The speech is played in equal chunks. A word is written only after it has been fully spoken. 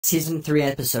Season 3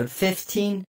 Episode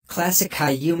 15, Classic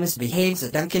Caillou Misbehaves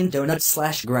at Dunkin'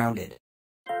 Donuts/Grounded.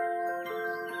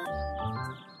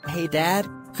 Hey Dad,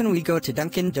 can we go to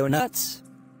Dunkin' Donuts?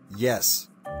 Yes.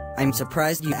 I'm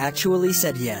surprised you actually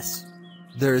said yes.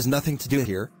 There is nothing to do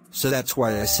here, so that's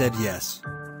why I said yes.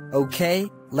 Okay,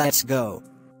 let's go.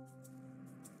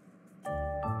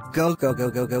 Go go go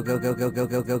go go go go go go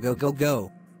go go go go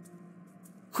go.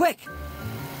 Quick!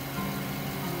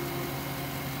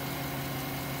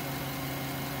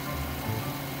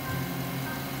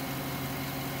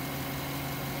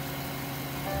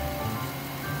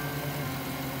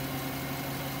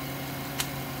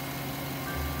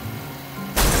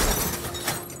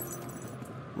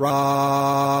 Ra.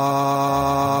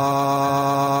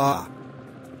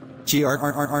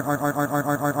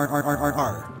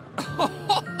 G-R-R-R-R-R-R-R-R-R-R-R-R.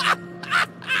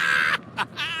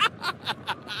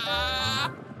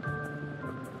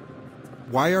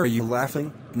 Why are you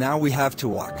laughing? Now we have to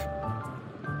walk.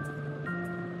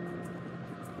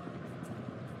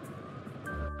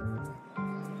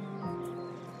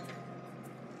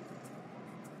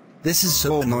 This is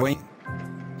so annoying.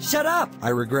 Shut up! I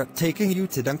regret taking you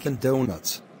to Dunkin'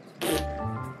 Donuts.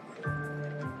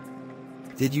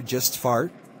 Did you just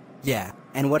fart? Yeah,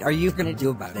 and what are you gonna do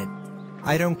about it?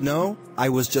 I don't know, I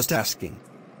was just asking.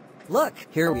 Look,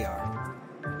 here we are.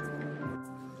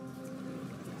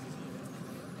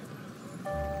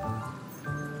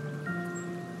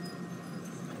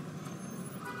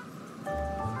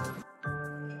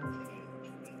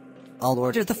 I'll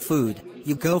order the food,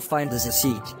 you go find us a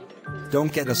seat.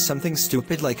 Don't get us something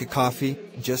stupid like a coffee,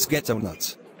 just get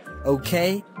donuts.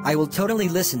 Okay, I will totally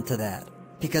listen to that,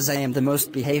 because I am the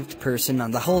most behaved person on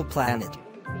the whole planet.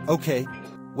 Okay.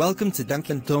 Welcome to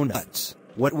Dunkin' Donuts.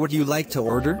 What would you like to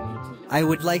order? I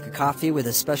would like a coffee with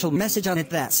a special message on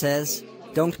it that says,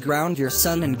 "Don't ground your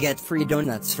son and get free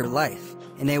donuts for life."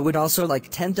 And I would also like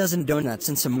 10 dozen donuts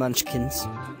and some munchkins.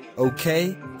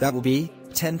 Okay, that will be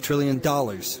 $10 trillion.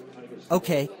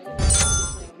 Okay.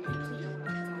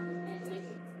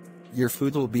 Your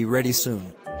food will be ready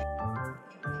soon.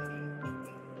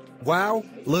 Wow,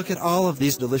 look at all of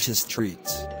these delicious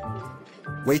treats.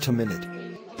 Wait a minute.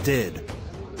 Did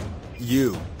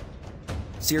you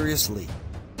seriously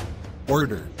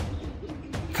order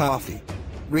coffee?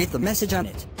 Read the message on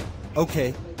it.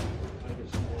 Okay.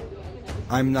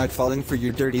 I'm not falling for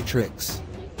your dirty tricks.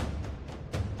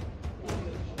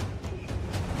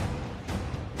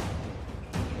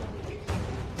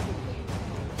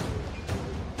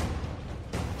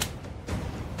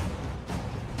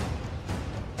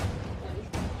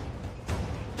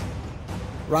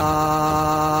 Ra.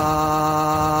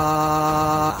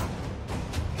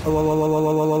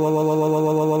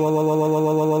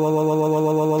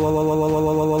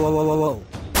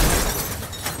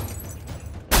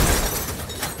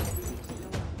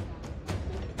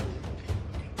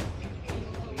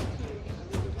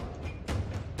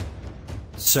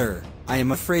 Sir, I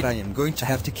am afraid I am going to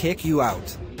have to kick you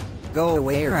out. Go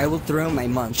away or I will throw my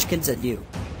munchkins at you.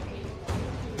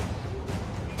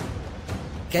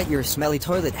 Get your smelly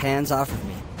toilet hands off of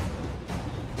me.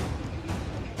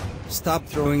 Stop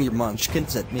throwing your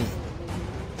munchkins at me.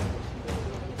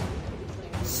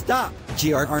 Stop!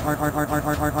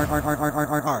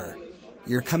 G-R-R-R-R-R-R-R-R-R-R-R-R.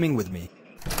 You're coming with me.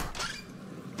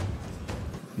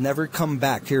 Never come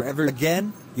back here ever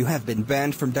again. You have been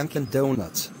banned from Dunkin'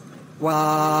 Donuts.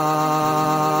 Wah.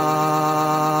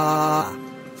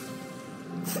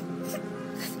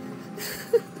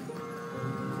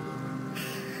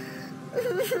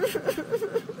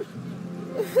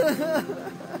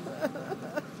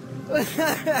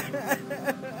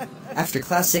 After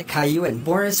classic, Caillou and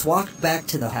Boris walked back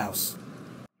to the house.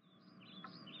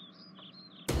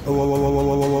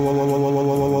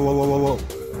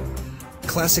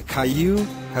 Classic Caillou,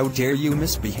 how dare you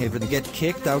misbehave and get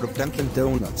kicked out of Dunkin'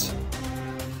 Donuts.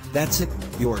 That's it,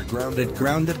 you're grounded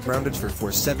for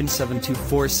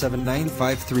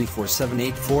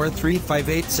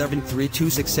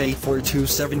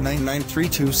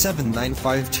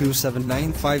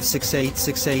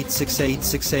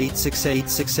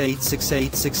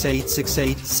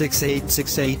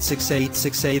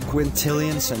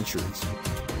quintillion centuries.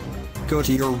 Go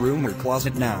to your room or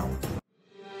closet now.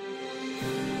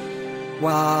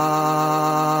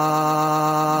 Wah.